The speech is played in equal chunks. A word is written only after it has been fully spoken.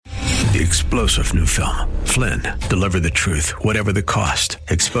The explosive new film, Flynn, deliver the truth, whatever the cost,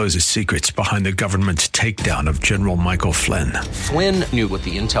 exposes secrets behind the government's takedown of General Michael Flynn. Flynn knew what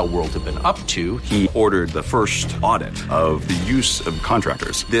the intel world had been up to. He ordered the first audit of the use of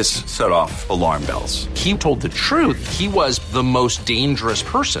contractors. This set off alarm bells. He told the truth. He was the most dangerous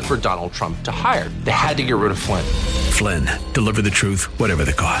person for Donald Trump to hire. They had to get rid of Flynn. Flynn, deliver the truth, whatever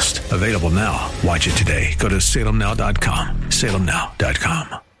the cost. Available now. Watch it today. Go to salemnow.com.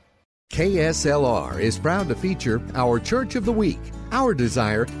 salemnow.com. KSLR is proud to feature our Church of the Week. Our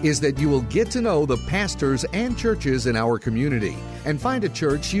desire is that you will get to know the pastors and churches in our community and find a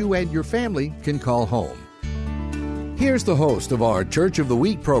church you and your family can call home. Here's the host of our Church of the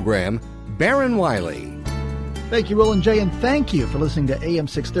Week program, Baron Wiley. Thank you, Will and Jay, and thank you for listening to AM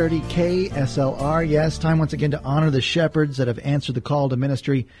 630 KSLR. Yes, time once again to honor the shepherds that have answered the call to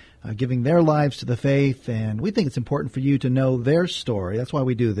ministry, giving their lives to the faith, and we think it's important for you to know their story. That's why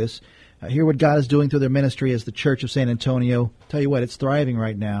we do this. Hear what God is doing through their ministry as the Church of San Antonio. Tell you what, it's thriving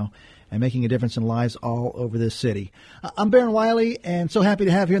right now and making a difference in lives all over this city. I'm Baron Wiley, and so happy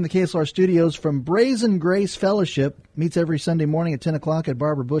to have here in the KSLR studios from Brazen Grace Fellowship. Meets every Sunday morning at 10 o'clock at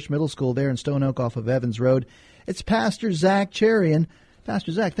Barbara Bush Middle School there in Stone Oak off of Evans Road. It's Pastor Zack Cherian.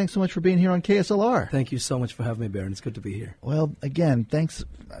 Pastor Zack, thanks so much for being here on KSLR. Thank you so much for having me, Baron. It's good to be here. Well, again, thanks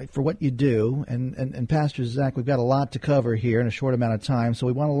for what you do. And Pastor Zack, we've got a lot to cover here in a short amount of time. So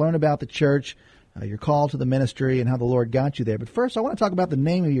we want to learn about the church, your call to the ministry, and how the Lord got you there. But first, I want to talk about the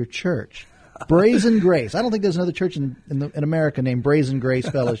name of your church, Brazen Grace. I don't think there's another church in America named Brazen Grace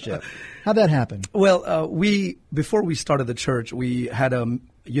Fellowship. How'd that happen? Well, before we started the church, we had a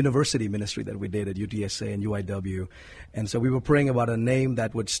university ministry that we did at UTSA and UIW. And so we were praying about a name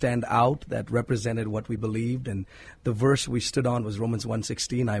that would stand out, that represented what we believed. And the verse we stood on was Romans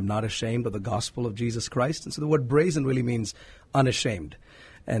 1:16, I am not ashamed of the gospel of Jesus Christ. And so the word brazen really means unashamed.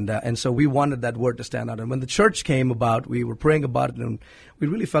 And so we wanted that word to stand out. And when the church came about, we were praying about it, and we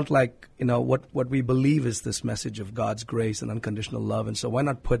really felt like, what we believe is this message of God's grace and unconditional love. And so why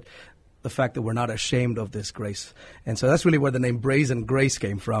not put the fact that we're not ashamed of this grace? And so that's really where the name Brazen Grace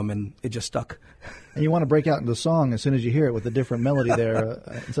came from, and it just stuck. And you want to break out into song as soon as you hear it with a different melody there.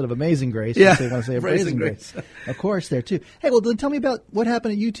 Instead of Amazing Grace, yeah, you want to say Brazen Grace. Of course, there too. Hey, well, then tell me about what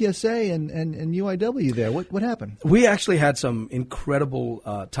happened at UTSA and UIW there. What happened? We actually had some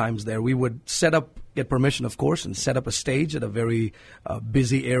incredible times there. We would get permission, of course, and set up a stage at a very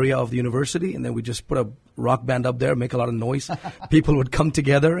busy area of the university, and then we just put a rock band up there, make a lot of noise. People would come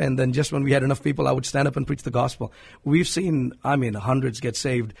together, and then just when we had enough people, I would stand up and preach the gospel. We've seen, hundreds get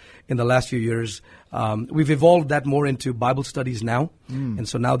saved in the last few years. We've evolved that more into Bible studies now, and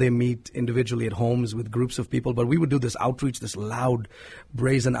so now they meet individually at homes with groups of people. But we would do this outreach, this loud,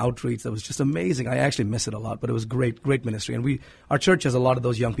 brazen outreach that was just amazing. I actually miss it a lot, but it was great ministry. And our church has a lot of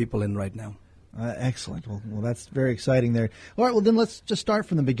those young people in right now. Excellent. Well, that's very exciting there. All right. Well, then let's just start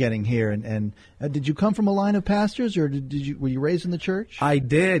from the beginning here. And did you come from a line of pastors, or were you raised in the church? I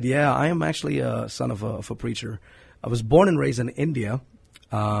did. Yeah, I am actually a son of a preacher. I was born and raised in India,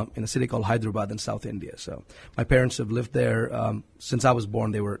 in a city called Hyderabad in South India. So my parents have lived there since I was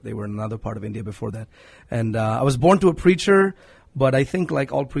born. They were in another part of India before that, and I was born to a preacher. But I think,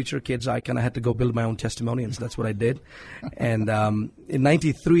 like all preacher kids, I kind of had to go build my own testimony, and so that's what I did. And in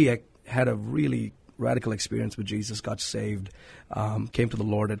 '93, I had a really radical experience with Jesus, got saved, came to the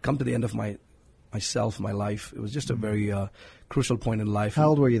Lord, had come to the end of my life. It was just a very crucial point in life. How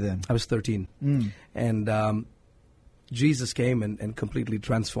old were you then? I was 13. And Jesus came and completely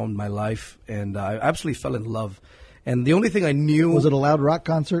transformed my life, and I absolutely fell in love. And the only thing I knew... Was it a loud rock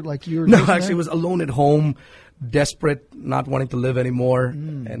concert like you were No, doing actually there? It was alone at home, desperate, not wanting to live anymore,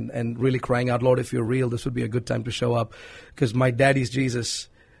 and really crying out, Lord, if you're real, this would be a good time to show up. Because my daddy's Jesus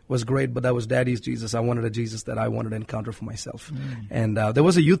was great, but that was daddy's Jesus. I wanted a Jesus that I wanted to encounter for myself. And there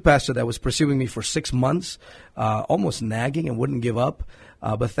was a youth pastor that was pursuing me for 6 months, almost nagging and wouldn't give up.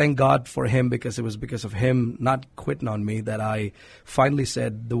 But thank God for him, because it was because of him not quitting on me that I finally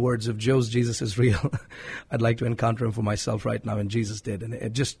said the words of Joe's Jesus is real. I'd like to encounter him for myself right now, and Jesus did. And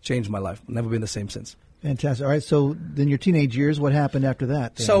it just changed my life. Never been the same since. Fantastic. All right, so then your teenage years, what happened after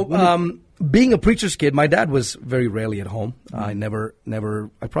that? Then? So being a preacher's kid, my dad was very rarely at home. I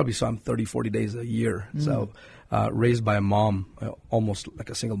probably saw him 30, 40 days a year. So raised by a mom, almost like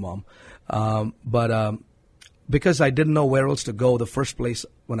a single mom. But because I didn't know where else to go, the first place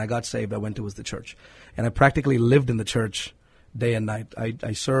when I got saved I went to was the church. And I practically lived in the church day and night.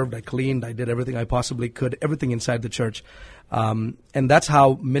 I served, I cleaned, I did everything I possibly could, everything inside the church. And that's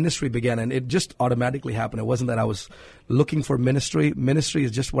how ministry began, and it just automatically happened. It wasn't that I was looking for ministry. Ministry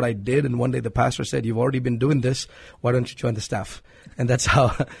is just what I did, and one day the pastor said, "You've already been doing this. Why don't you join the staff?" And that's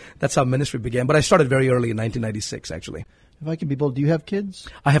how ministry began. But I started very early in 1996, actually. If I can be bold, do you have kids?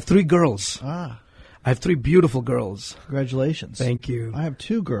 I have 3 girls. Ah. I have 3 beautiful girls. Congratulations. Thank you. I have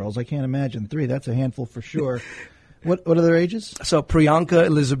 2 girls. I can't imagine 3. That's a handful for sure. What are their ages? So Priyanka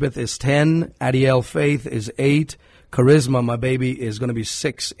Elizabeth is 10. Adiel Faith is 8. Charisma, my baby, is going to be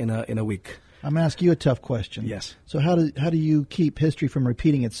 6 in a week. I'm going to ask you a tough question. Yes. So how do you keep history from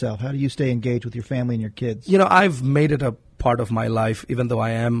repeating itself? How do you stay engaged with your family and your kids? You know, I've made it a part of my life, even though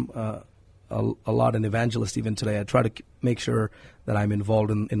I am a lot an evangelist even today. I try to make sure that I'm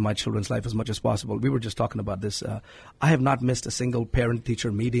involved in my children's life as much as possible. We were just talking about this. I have not missed a single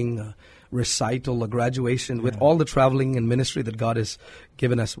parent-teacher meeting, a recital, a graduation. With all the traveling and ministry that God has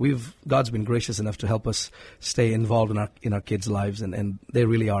given us, God's been gracious enough to help us stay involved in our kids' lives, and they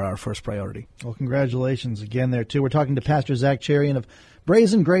really are our first priority. Well, congratulations again there, too. We're talking to Pastor Zack Cherian of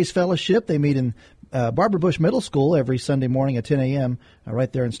Brazen Grace Fellowship. They meet in Barbara Bush Middle School every Sunday morning at 10 a.m.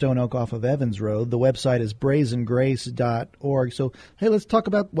 Right there in Stone Oak off of Evans Road. The website is brazengrace.org. So, hey, let's talk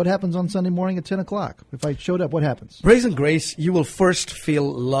about what happens on Sunday morning at 10 o'clock. If I showed up, what happens? Brazen Grace, you will first feel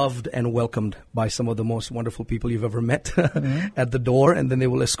loved and welcomed by some of the most wonderful people you've ever met at the door, and then they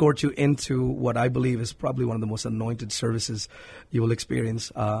will escort you into what I believe is probably one of the most anointed services you will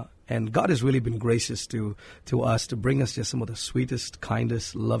experience. And God has really been gracious to us to bring us just some of the sweetest,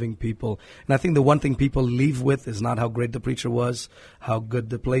 kindest, loving people. And I think the one thing people leave with is not how great the preacher was, how good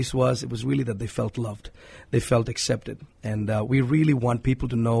the place was. It was really that they felt loved. They felt accepted. And we really want people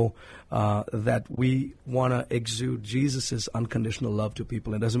to know that we want to exude Jesus' unconditional love to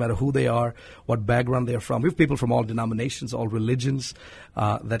people. It doesn't matter who they are, what background they're from. We have people from all denominations, all religions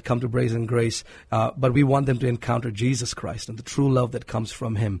that come to Brazen Grace. But we want them to encounter Jesus Christ and the true love that comes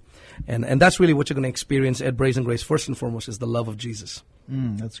from Him. And that's really what you're going to experience at Brazen Grace. First and foremost is the love of Jesus.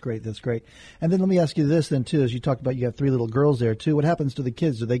 That's great. That's great. And then let me ask you this then, too. As you talked about, you have 3 little girls there, too. What happens to the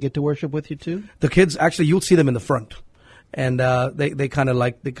kids? Do they get to worship with you, too? The kids, actually, you'll see them in the front. And they kind of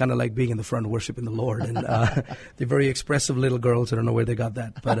like being in the front worshiping the Lord. And they're very expressive little girls. I don't know where they got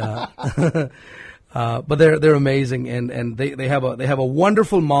that. But they're amazing. And they have a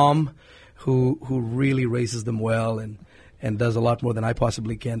wonderful mom who really raises them well and does a lot more than I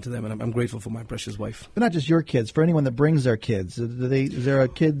possibly can to them, and I'm grateful for my precious wife. But not just your kids. For anyone that brings their kids, is there a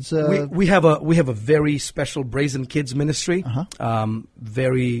kids? We have a very special Brazen Kids ministry.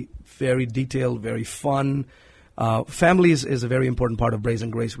 Very very detailed, very fun. Families is a very important part of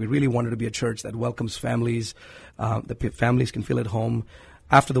Brazen Grace. We really wanted to be a church that welcomes families. The families can feel at home.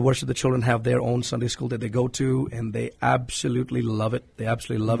 After the worship, the children have their own Sunday school that they go to, and they absolutely love it. They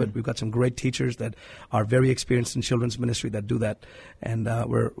absolutely love it. We've got some great teachers that are very experienced in children's ministry that do that, and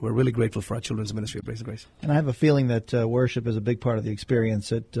we're really grateful for our children's ministry at Brazen Grace. And I have a feeling that worship is a big part of the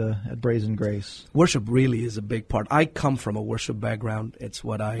experience at Brazen Grace. Worship really is a big part. I come from a worship background. It's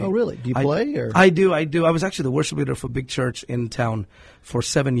what I... Oh, really? Do you play? Or? I do. I was actually the worship leader for a big church in town for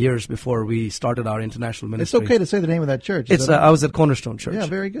 7 years before we started our international ministry. It's okay to say the name of that church. I was at Cornerstone Church. Yeah,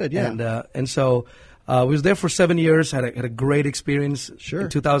 very good. Yeah, and so we was there for 7 years. Had a great experience. Sure. In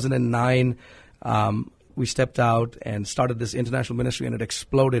 2009, we stepped out and started this international ministry, and it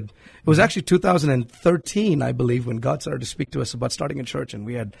exploded. It was actually 2013, I believe, when God started to speak to us about starting a church, and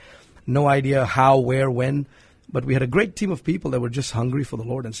we had no idea how, where, when, but we had a great team of people that were just hungry for the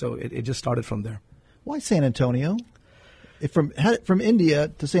Lord, and so it just started from there. Why San Antonio? From India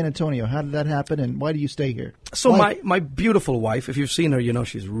to San Antonio, how did that happen, and why do you stay here? So my beautiful wife, if you've seen her, you know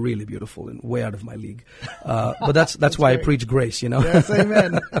she's really beautiful and way out of my league. But that's why great. I preach grace, you know. Yes,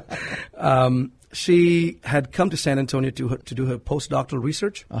 amen. She had come to San Antonio to do her postdoctoral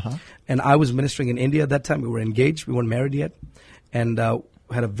research, and I was ministering in India at that time. We were engaged. We weren't married yet, and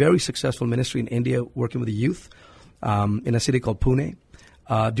had a very successful ministry in India working with the youth in a city called Pune.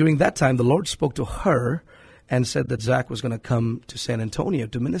 During that time, the Lord spoke to her and said that Zack was going to come to San Antonio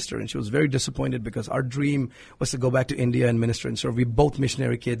to minister. And she was very disappointed because our dream was to go back to India and minister and serve. We both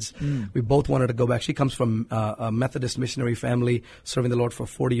missionary kids. We both wanted to go back. She comes from a Methodist missionary family, serving the Lord for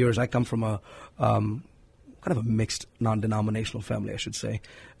 40 years. I come from a kind of a mixed, non-denominational family, I should say.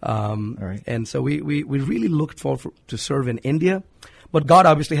 All right. And so we really looked forward to serve in India. But God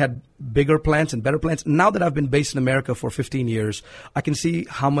obviously had bigger plans and better plans. Now that I've been based in America for 15 years, I can see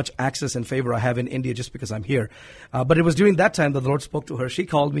how much access and favor I have in India just because I'm here. But it was during that time that the Lord spoke to her. She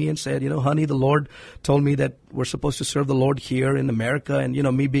called me and said, honey, the Lord told me that we're supposed to serve the Lord here in America. And,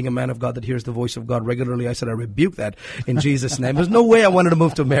 me being a man of God that hears the voice of God regularly, I said, I rebuke that in Jesus' name. There's no way I wanted to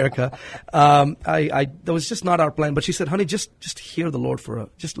move to America. That was just not our plan. But she said, honey, just hear the Lord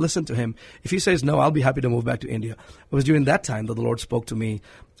just listen to him. If he says no, I'll be happy to move back to India. It was during that time that the Lord spoke to me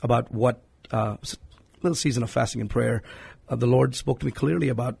about what little season of fasting and prayer. The Lord spoke to me clearly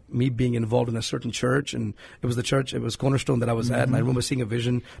about me being involved in a certain church, and it was Cornerstone that I was at, and I remember seeing a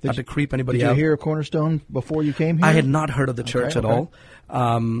vision, not to creep anybody out. Did you hear of Cornerstone before you came here? I had not heard of the church at all.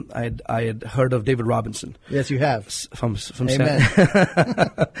 I had heard of David Robinson. Yes, you have. From Amen.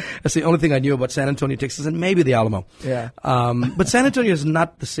 That's the only thing I knew about San Antonio, Texas, and maybe the Alamo. Yeah. But San Antonio is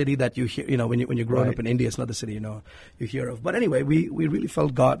not the city that you hear. When you're growing up in India, it's not the city you hear of. But anyway, we really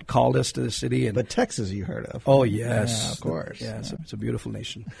felt God called us to the city. But Texas, you heard of? Oh yes, yeah, of course. Yeah, it's a beautiful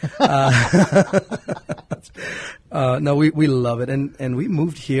nation. No, we love it, and we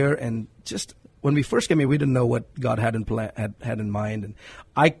moved here, and just when we first came here, we didn't know what God had in mind, and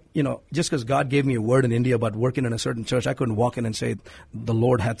I, just because God gave me a word in India about working in a certain church, I couldn't walk in and say, the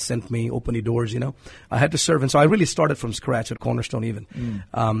Lord had sent me, open the doors, I had to serve, and so I really started from scratch at Cornerstone even,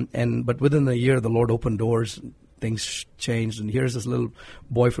 but within a year, the Lord opened doors. Things changed, and here's this little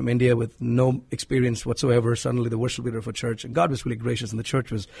boy from India with no experience whatsoever, suddenly the worship leader of a church, and God was really gracious, and the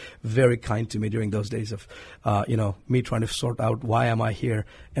church was very kind to me during those days of, me trying to sort out why am I here,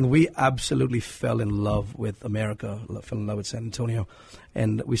 and we absolutely fell in love with America, fell in love with San Antonio,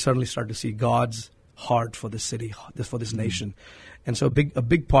 and we suddenly started to see God's heart for this city, for this nation, and so a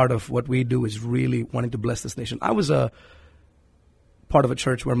big part of what we do is really wanting to bless this nation. I was a part of a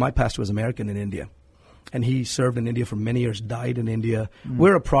church where my pastor was American in India. And he served in India for many years, died in India.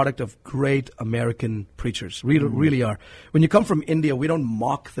 We're a product of great American preachers, really are. When you come from India, we don't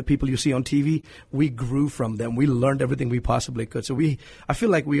mock the people you see on TV. We grew from them. We learned everything we possibly could. So I feel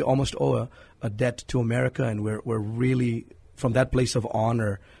like we almost owe a debt to America, and we're really, from that place of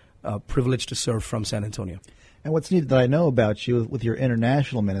honor, privileged to serve from San Antonio. And what's neat that I know about you with your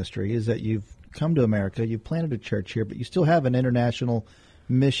international ministry is that you've come to America, you've planted a church here, but you still have an international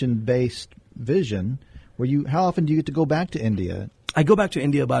mission-based vision. How often do you get to go back to India? I go back to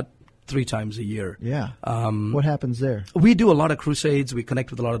India about 3 times a year. Yeah. What happens there? We do a lot of crusades. We connect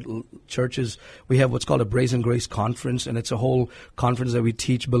with a lot of churches. We have what's called a Brazen Grace Conference, and it's a whole conference that we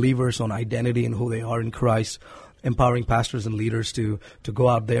teach believers on identity and who they are in Christ, empowering pastors and leaders to go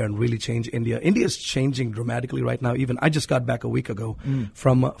out there and really change India. India is changing dramatically right now. Even I just got back a week ago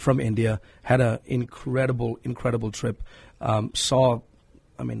from India, had an incredible trip,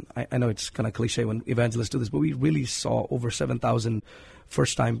 I know it's kind of cliche when evangelists do this, but we really saw over 7,000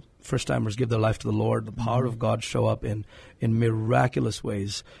 first-timers give their life to the Lord, the power of God show up in miraculous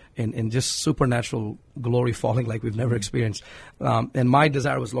ways, in just supernatural glory falling like we've never experienced. And my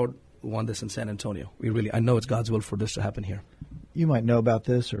desire was, Lord, we want this in San Antonio. I know it's God's will for this to happen here. You might know about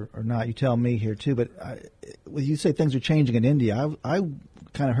this or not. You tell me here too, but when you say things are changing in India, I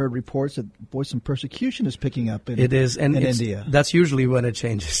kind of heard reports that, some persecution is picking up in India. That's usually when it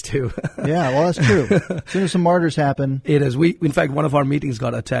changes, too. Yeah, well, that's true. As soon as some martyrs happen. It is. In fact, one of our meetings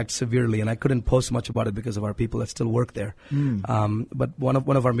got attacked severely, and I couldn't post much about it because of our people that still work there. But one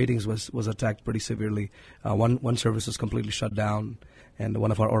of our meetings was attacked pretty severely. One service was completely shut down, and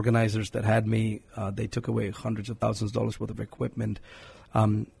one of our organizers that had me, they took away hundreds of thousands of dollars worth of equipment.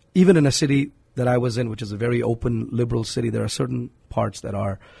 Even in a city that I was in, which is a very open, liberal city, there are certain parts that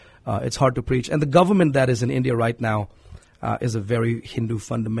are, it's hard to preach. And the government that is in India right now is a very Hindu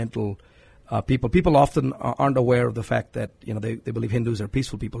fundamental people. People often aren't aware of the fact that, they believe Hindus are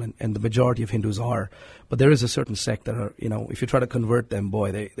peaceful people, and the majority of Hindus are. But there is a certain sect that are, if you try to convert them,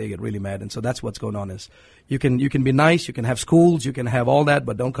 boy, they get really mad. And so that's what's going on is you can be nice, you can have schools, you can have all that,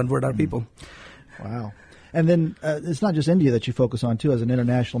 but don't convert our people. Wow. And then it's not just India that you focus on too as an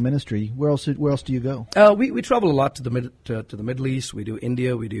international ministry. Where else do you go? We travel a lot to the Middle East. We do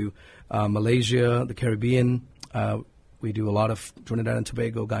India. We do Malaysia, the Caribbean. We do a lot of Trinidad and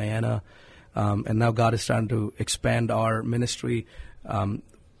Tobago, Guyana, and now God is starting to expand our ministry.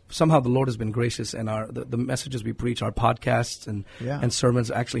 Somehow the Lord has been gracious, and the messages we preach, our podcasts and sermons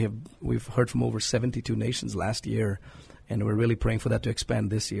we've heard from over 72 nations last year. And we're really praying for that to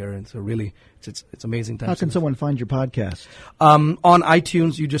expand this year. And so really, it's amazing times. How can someone find your podcast? On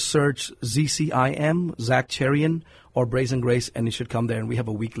iTunes, you just search ZCIM, Zack Cherian, or Brazen Grace, and you should come there. And we have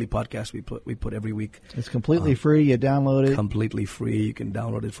a weekly podcast we put every week. It's completely free. You download it. Completely free. You can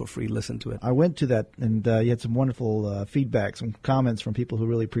download it for free. Listen to it. I went to that, and you had some wonderful feedback, some comments from people who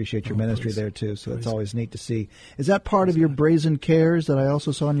really appreciate your ministry there, too. So it's always neat to see. Is that part of your Brazen Cares that I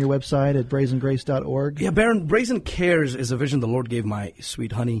also saw on your website at brazengrace.org? Yeah, Baron, Brazen Cares is a vision the Lord gave my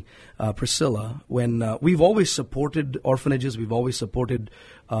sweet honey, Priscilla, when we've always supported orphanages. We've always supported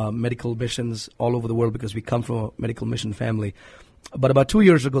medical missions all over the world because we come from a medical mission family. But about 2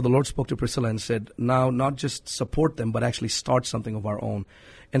 years ago, the Lord spoke to Priscilla and said, now not just support them, but actually start something of our own.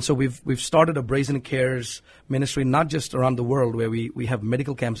 And so we've started a Brazen Cares ministry, not just around the world, where we have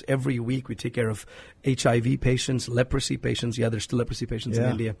medical camps every week. We take care of HIV patients, leprosy patients. Yeah, there's still leprosy patients in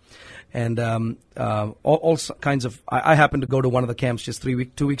India. And all kinds of... I happened to go to one of the camps just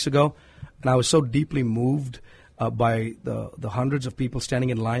 2 weeks ago, and I was so deeply moved by the hundreds of people standing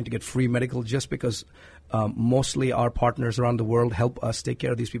in line to get free medical just because mostly our partners around the world help us take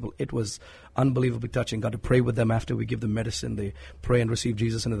care of these people. It was unbelievably touching. Got to pray with them after we give them medicine. They pray and receive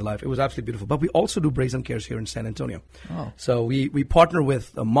Jesus into their life. It was absolutely beautiful. But we also do Brazen Cares here in San Antonio. Oh. So we partner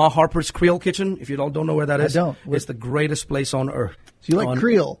with Ma Harper's Creole Kitchen. If you all don't know where that is. I don't. It's the greatest place on earth. So you like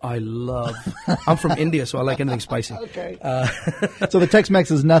Creole? I love. I'm from India, so I like anything spicy. Okay. So the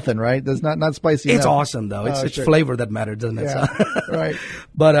Tex-Mex is nothing, right? There's not spicy. It's awesome, though. It's flavor that matters, doesn't it? Yeah. Right.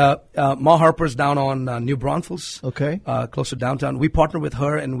 But Ma Harper's down on New Braunfels. Okay. Close to downtown. We partner with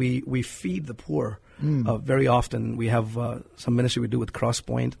her, and we feed the poor very often. We have some ministry we do with Cross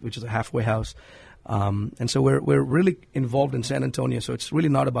Point, which is a halfway house. And so we're really involved in San Antonio. So it's really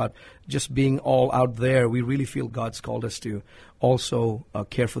not about just being all out there. We really feel God's called us to also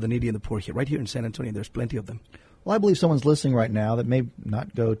care for the needy and the poor here. Right here in San Antonio, there's plenty of them. Well, I believe someone's listening right now that may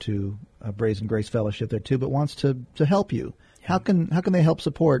not go to Brazen Grace Fellowship there too, but wants to help you. How can they help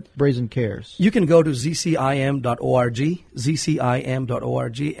support Brazen Cares? You can go to zcim.org,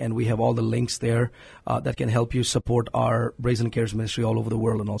 zcim.org, and we have all the links there that can help you support our Brazen Cares ministry all over the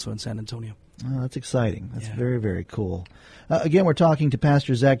world and also in San Antonio. Oh, that's exciting. That's very, very cool. Again, we're talking to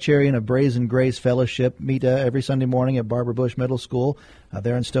Pastor Zack Cherian of Brazen Grace Fellowship. Meet every Sunday morning at Barbara Bush Middle School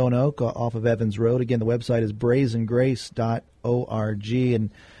there in Stone Oak off of Evans Road. Again, the website is brazengrace.org. And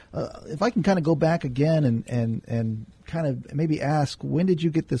if I can kind of go back again and kind of maybe ask, when did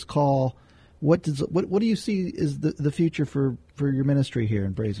you get this call? What do you see is the future for your ministry here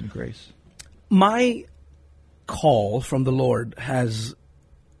in Brazen Grace? My call from the Lord has,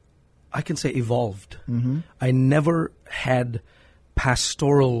 I can say, evolved. Mm-hmm. I never had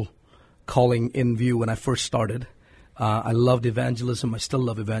pastoral calling in view when I first started. I loved evangelism. I still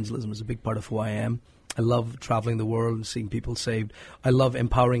love evangelism. It's a big part of who I am. I love traveling the world and seeing people saved. I love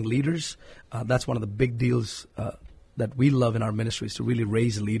empowering leaders. That's one of the big deals that we love in our ministries, to really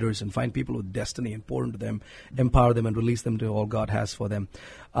raise leaders and find people with destiny and pour into them, empower them, and release them to all God has for them.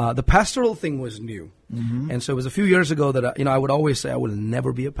 The pastoral thing was new. Mm-hmm. And so it was a few years ago that I would always say I will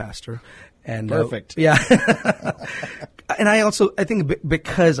never be a pastor. And perfect. Yeah. And I think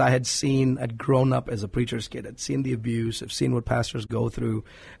because I'd grown up as a preacher's kid, I'd seen the abuse, I've seen what pastors go through.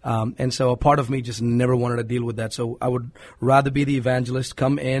 And so a part of me just never wanted to deal with that. So I would rather be the evangelist,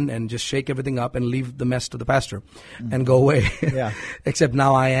 come in and just shake everything up and leave the mess to the pastor and go away. Yeah. Except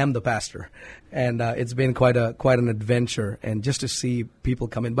now I am the pastor. And it's been quite an adventure, and just to see people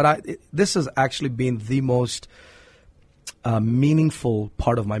come in. But this has actually been the most meaningful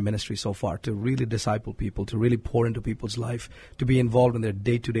part of my ministry so far, to really disciple people, to really pour into people's life, to be involved in their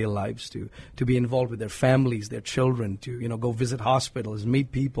day-to-day lives, to be involved with their families, their children, to go visit hospitals,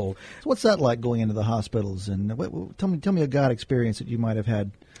 meet people. So what's that like, going into the hospitals? And tell me a God experience that you might have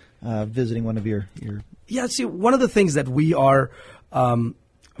had visiting one of your. Yeah, see, one of the things that we are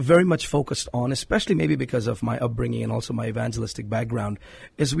very much focused on, especially maybe because of my upbringing and also my evangelistic background,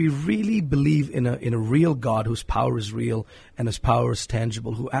 is we really believe in a real God whose power is real and his power is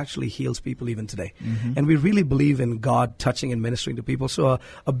tangible, who actually heals people even today. Mm-hmm. And we really believe in God touching and ministering to people. So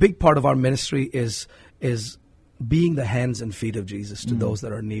a big part of our ministry is being the hands and feet of Jesus to those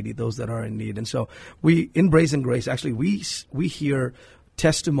that are needy, those that are in need. And so we, in Brazen Grace, actually we hear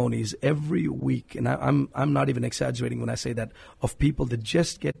testimonies every week, and I'm not even exaggerating when I say that, of people that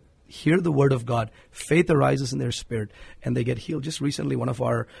just hear the word of God, faith arises in their spirit, and they get healed. Just recently, one of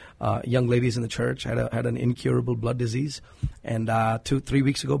our young ladies in the church had an incurable blood disease, and 2-3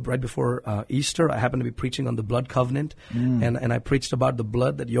 weeks ago, right before Easter, I happened to be preaching on the blood covenant, and I preached about the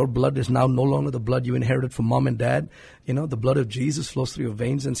blood, that your blood is now no longer the blood you inherited from mom and dad. The blood of Jesus flows through your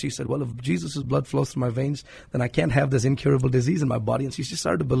veins. And she said, well, if Jesus' blood flows through my veins, then I can't have this incurable disease in my body. And she just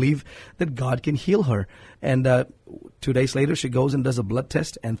started to believe that God can heal her. And 2 days later, she goes and does a blood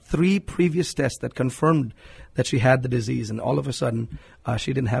test, and 3 previous tests that confirmed that she had the disease, and all of a sudden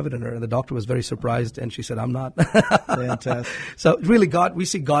she didn't have it in her, and the doctor was very surprised, and she said, "I'm not." Fantastic. So really, we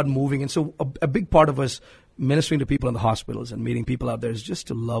see God moving, and so a big part of us ministering to people in the hospitals and meeting people out there is just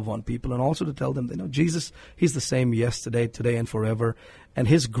to love on people, and also to tell them, Jesus, He's the same yesterday, today, and forever, and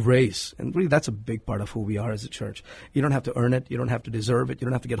His grace, and really that's a big part of who we are as a church. You don't have to earn it, you don't have to deserve it, you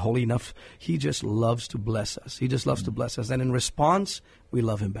don't have to get holy enough. He just loves to bless us. He just loves to bless us, and in response, we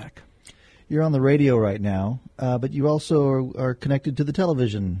love Him back. You're on the radio right now, but you also are connected to the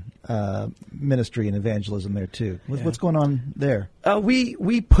television ministry and evangelism there too. What's going on there?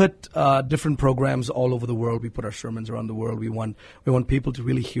 We put different programs all over the world. We put our sermons around the world. We want people to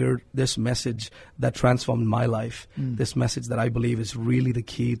really hear this message that transformed my life. This message that I believe is really the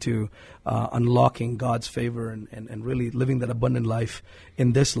key to unlocking God's favor and really living that abundant life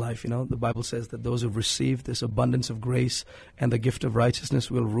in this life. The Bible says that those who've received this abundance of grace and the gift of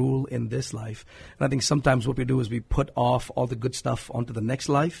righteousness will rule in this life. And I think sometimes what we do is we put off all the good stuff onto the next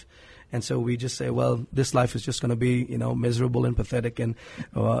life. And so we just say, well, this life is just going to be, miserable and pathetic, and,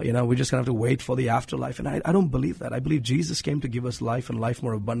 we're just going to have to wait for the afterlife. And I don't believe that. I believe Jesus came to give us life and life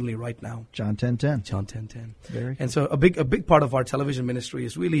more abundantly right now. John 10:10. John 10:10. Very and so a big part of our television ministry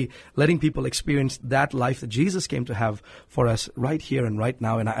is really letting people experience that life that Jesus came to have for us right here and right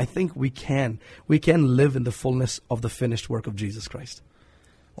now. And I think we can live in the fullness of the finished work of Jesus Christ.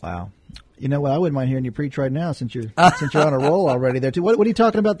 Wow. You know what? I wouldn't mind hearing you preach right now since you're on a roll already there too. What are you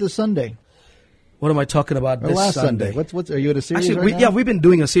talking about this Sunday? What am I talking about this last Sunday? What's are you at a series? Actually, right now? we've been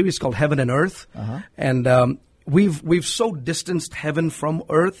doing a series called Heaven and Earth, Uh-huh. and we've so distanced heaven from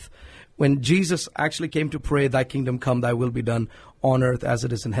earth. When Jesus actually came to pray, "Thy kingdom come, Thy will be done on earth as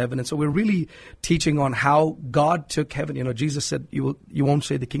it is in heaven." And so we're really teaching on how God took heaven. Jesus said, "You won't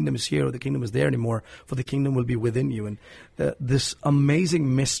say the kingdom is here or the kingdom is there anymore, for the kingdom will be within you." And this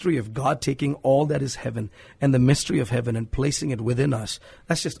amazing mystery of God taking all that is heaven and the mystery of heaven and placing it within us,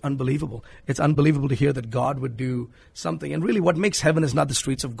 that's just unbelievable. It's unbelievable to hear that God would do something. And really what makes heaven is not the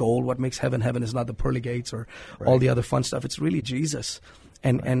streets of gold. What makes heaven is not the pearly gates or all the other fun stuff. It's really Jesus.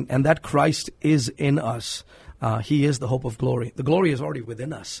 And that Christ is in us. He is the hope of glory. The glory is already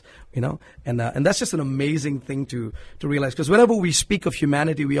within us, and that's just an amazing thing to realize. Because whenever we speak of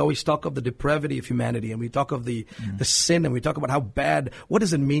humanity, we always talk of the depravity of humanity, and we talk of the sin, and we talk about how bad. What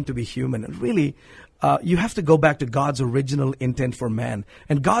does it mean to be human? And really, you have to go back to God's original intent for man.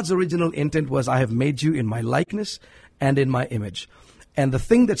 And God's original intent was, "I have made you in my likeness and in my image." And the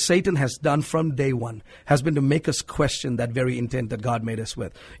thing that Satan has done from day one has been to make us question that very intent that God made us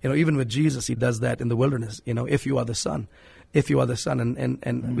with. Even with Jesus, he does that in the wilderness. If you are the Son. If you are the Son.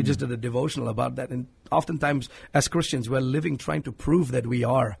 And we just did a devotional about that. And oftentimes, as Christians, we're living trying to prove that we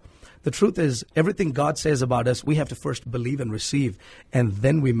are. The truth is, everything God says about us, we have to first believe and receive, and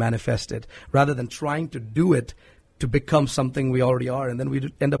then we manifest it, rather than trying to do it to become something we already are, and then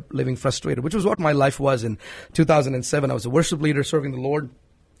we end up living frustrated, which was what my life was in 2007. I was a worship leader serving the Lord.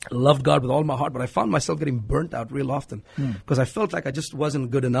 I loved God with all my heart, but I found myself getting burnt out real often because I felt like I just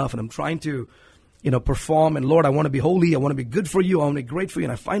wasn't good enough, and I'm trying to perform, and Lord, I want to be holy, I want to be good for you, I want to be great for you,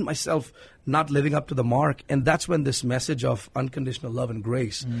 and I find myself not living up to the mark. And that's when this message of unconditional love and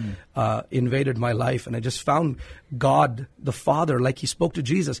grace invaded my life, and I just found God, the Father, like he spoke to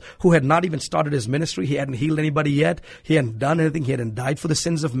Jesus, who had not even started his ministry. He hadn't healed anybody yet. He hadn't done anything. He hadn't died for the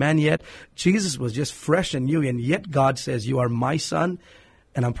sins of man yet. Jesus was just fresh and new, and yet God says, "You are my Son,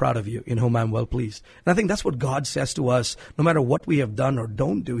 and I'm proud of you, in whom I'm well pleased." And I think that's what God says to us, no matter what we have done or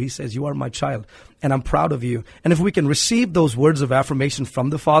don't do. He says, "You are my child, and I'm proud of you." And if we can receive those words of affirmation from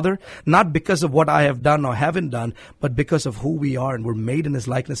the Father, not because of what I have done or haven't done, but because of who we are, and we're made in his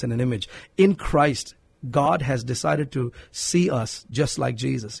likeness and an image. In Christ, God has decided to see us just like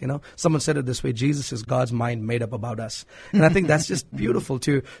Jesus. Someone said it this way: Jesus is God's mind made up about us. And I think that's just beautiful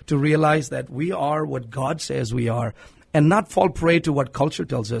to realize that we are what God says we are, and not fall prey to what culture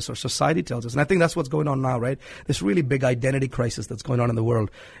tells us or society tells us. And I think that's what's going on now, right? This really big identity crisis that's going on in the world.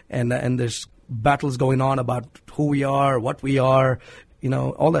 And there's battles going on about who we are, what we are,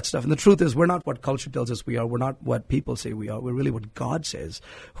 all that stuff. And the truth is, we're not what culture tells us we are. We're not what people say we are. We're really what God says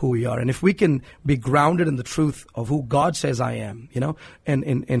who we are. And if we can be grounded in the truth of who God says I am, and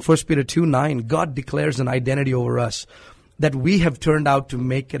in 1 Peter 2:9, God declares an identity over us that we have turned out to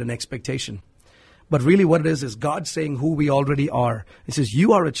make it an expectation. But really what it is God saying who we already are. He says,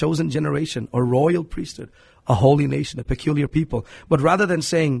 "You are a chosen generation, a royal priesthood, a holy nation, a peculiar people." But rather than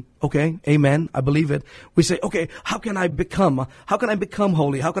saying, "Okay, amen, I believe it," we say, "Okay, how can I become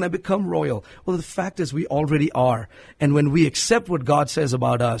holy? How can I become royal?" Well, the fact is we already are. And when we accept what God says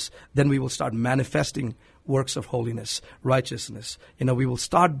about us, then we will start manifesting works of holiness, righteousness. We will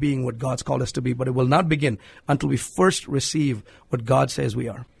start being what God's called us to be, but it will not begin until we first receive what God says we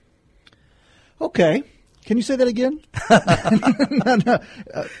are. Okay. Can you say that again? No.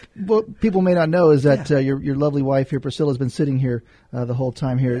 What people may not know is that your lovely wife here, Priscilla, has been sitting here the whole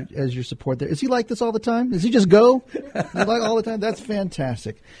time here as your support there. Is he like this all the time? Does he just go like all the time? That's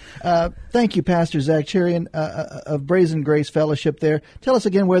fantastic. Thank you, Pastor Zack Cherian of Brazen Grace Fellowship there. Tell us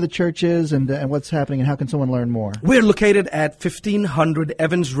again where the church is and what's happening and how can someone learn more? We're located at 1500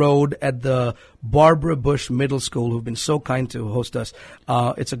 Evans Road at the Barbara Bush Middle School, who've been so kind to host us.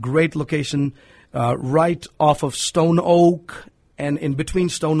 It's a great location. Right off of Stone Oak and in between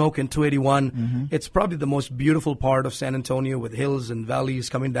Stone Oak and 281. Mm-hmm. It's probably the most beautiful part of San Antonio with hills and valleys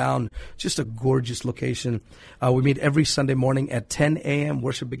coming down. Just a gorgeous location. We meet every Sunday morning at 10 a.m.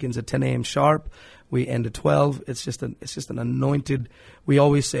 Worship begins at 10 a.m. sharp. We end at 12. It's just an anointed, we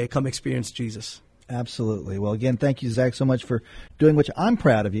always say, come experience Jesus. Absolutely. Well, again, thank you, Zack, so much for doing what I'm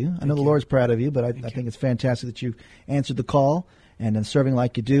proud of you. I know the Lord's proud of you, but I think it's fantastic that you answered the call and in serving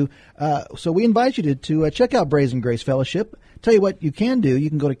like you do. So we invite you to check out Brazen Grace Fellowship. Tell you what you can do. You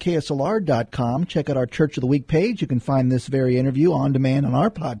can go to KSLR.com, check out our Church of the Week page. You can find this very interview on demand on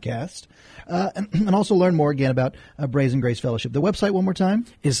our podcast, and also learn more again about Brazen Grace Fellowship. The website, one more time,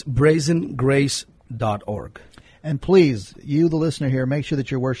 is brazengrace.org. And please, you, the listener here, make sure that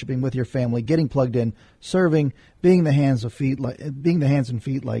you're worshiping with your family, getting plugged in, serving, being the hands and feet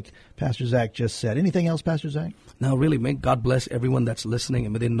like Pastor Zack just said. Anything else, Pastor Zack? No, really, may God bless everyone that's listening,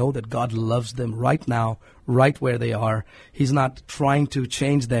 and may they know that God loves them right now, right where they are. He's not trying to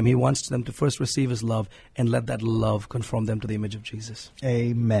change them. He wants them to first receive His love and let that love conform them to the image of Jesus.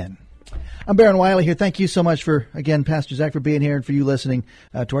 Amen. I'm Baron Wiley here. Thank you so much for, again, Pastor Zack, for being here and for you listening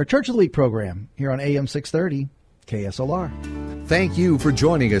to our Church of the Week program here on AM 630. KSLR. Thank you for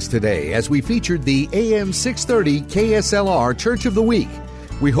joining us today as we featured the AM 630 KSLR Church of the Week.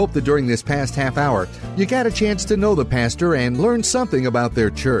 We hope that during this past half hour, you got a chance to know the pastor and learn something about their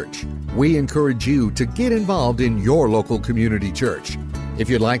church. We encourage you to get involved in your local community church. If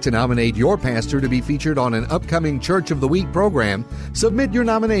you'd like to nominate your pastor to be featured on an upcoming Church of the Week program, submit your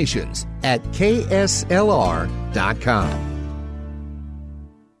nominations at kslr.com.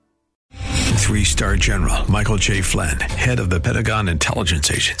 3-star General Michael J. Flynn, head of the Pentagon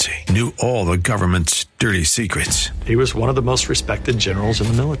Intelligence Agency, knew all the government's dirty secrets. He was one of the most respected generals in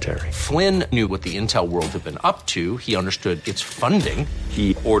the military. Flynn knew what the intel world had been up to. He understood its funding.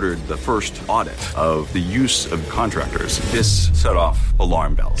 He ordered the first audit of the use of contractors. This set off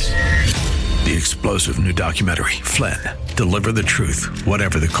alarm bells. The explosive new documentary, Flynn, Deliver the Truth,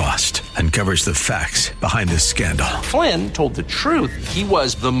 Whatever the Cost, uncovers the facts behind this scandal. Flynn told the truth. He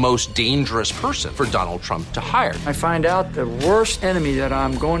was the most dangerous person for Donald Trump to hire. I find out the worst enemy that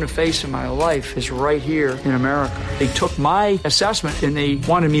I'm going to face in my life is right here in America. They took my assessment and they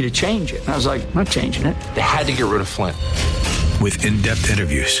wanted me to change it. And I was like, I'm not changing it. They had to get rid of Flynn. With in-depth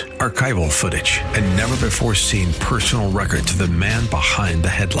interviews, archival footage, and never-before-seen personal records of the man behind the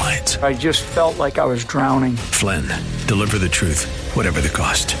headlines. I just felt like I was drowning. Flynn, Deliver the Truth, Whatever the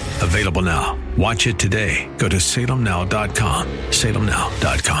Cost. Available now. Watch it today. Go to salemnow.com.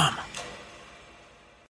 salemnow.com.